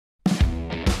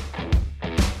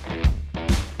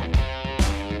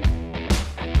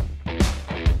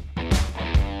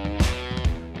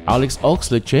Alex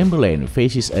Oxlade-Chamberlain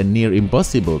faces a near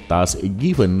impossible task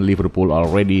given Liverpool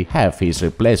already have his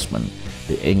replacement.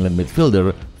 The England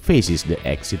midfielder faces the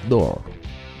exit door.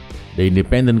 The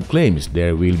Independent claims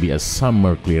there will be a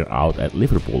summer clear-out at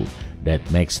Liverpool that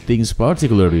makes things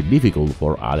particularly difficult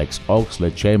for Alex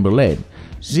Oxlade-Chamberlain,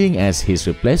 seeing as his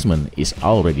replacement is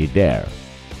already there.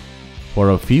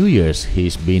 For a few years,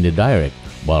 he's been the direct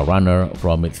ball runner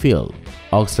from midfield.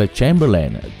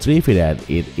 Oxlade-Chamberlain thrived at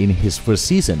it in his first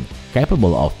season,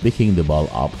 capable of picking the ball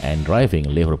up and driving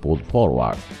Liverpool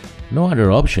forward. No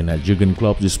other option at Jurgen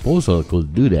Klopp's disposal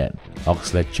could do that.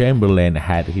 Oxlade-Chamberlain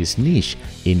had his niche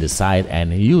in the side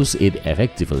and used it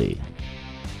effectively.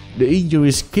 The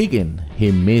injuries kick in.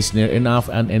 He missed near enough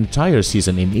an entire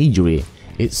season in injury.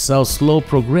 It saw slow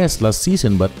progress last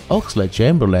season, but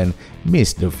Oxlade-Chamberlain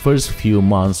missed the first few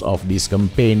months of this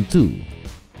campaign too.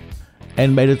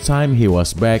 And by the time he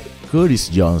was back, Curtis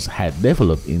Jones had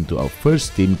developed into a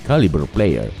first-team caliber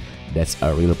player. That's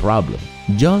a real problem.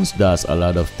 Jones does a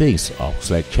lot of things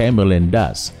Oxlade-Chamberlain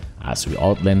does. As we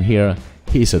outline here,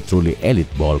 he's a truly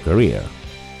elite ball carrier.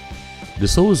 The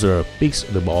Soldier picks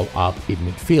the ball up in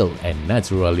midfield and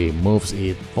naturally moves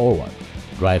it forward,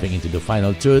 driving into the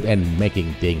final third and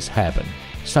making things happen.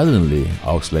 Suddenly,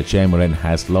 Oxlade-Chamberlain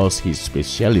has lost his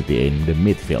specialty in the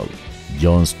midfield.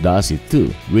 Jones does it too,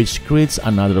 which creates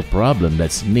another problem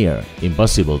that's near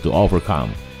impossible to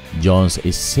overcome. Jones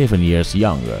is 7 years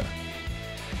younger.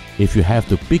 If you have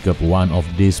to pick up one of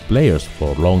these players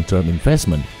for long-term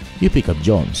investment, you pick up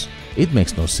Jones. It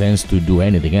makes no sense to do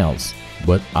anything else.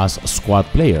 But as squad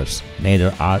players,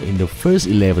 neither are in the first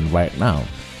 11 right now.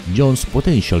 Jones'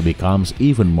 potential becomes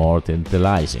even more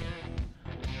tantalizing.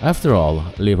 After all,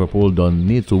 Liverpool don't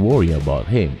need to worry about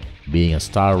him being a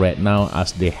star right now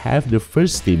as they have the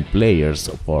first team players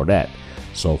for that.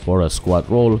 So for a squad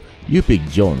role, you pick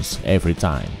Jones every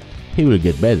time. He will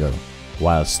get better,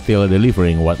 while still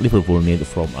delivering what Liverpool need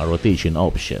from a rotation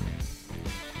option.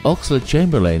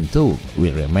 Oxlade-Chamberlain too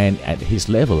will remain at his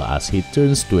level as he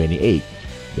turns 28.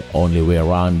 The only way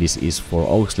around this is for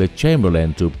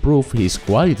Oxlade-Chamberlain to prove his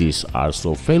qualities are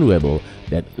so valuable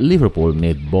that Liverpool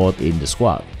need both in the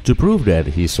squad. To prove that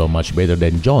he's so much better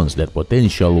than Jones that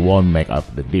potential won't make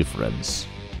up the difference.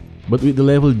 But with the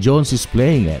level Jones is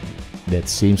playing at, that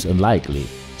seems unlikely,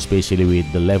 especially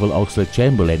with the level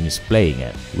Oxlade-Chamberlain is playing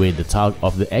at. With the talk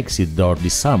of the exit door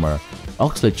this summer,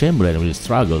 Oxlade-Chamberlain will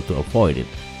struggle to avoid it.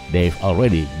 They've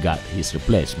already got his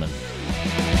replacement.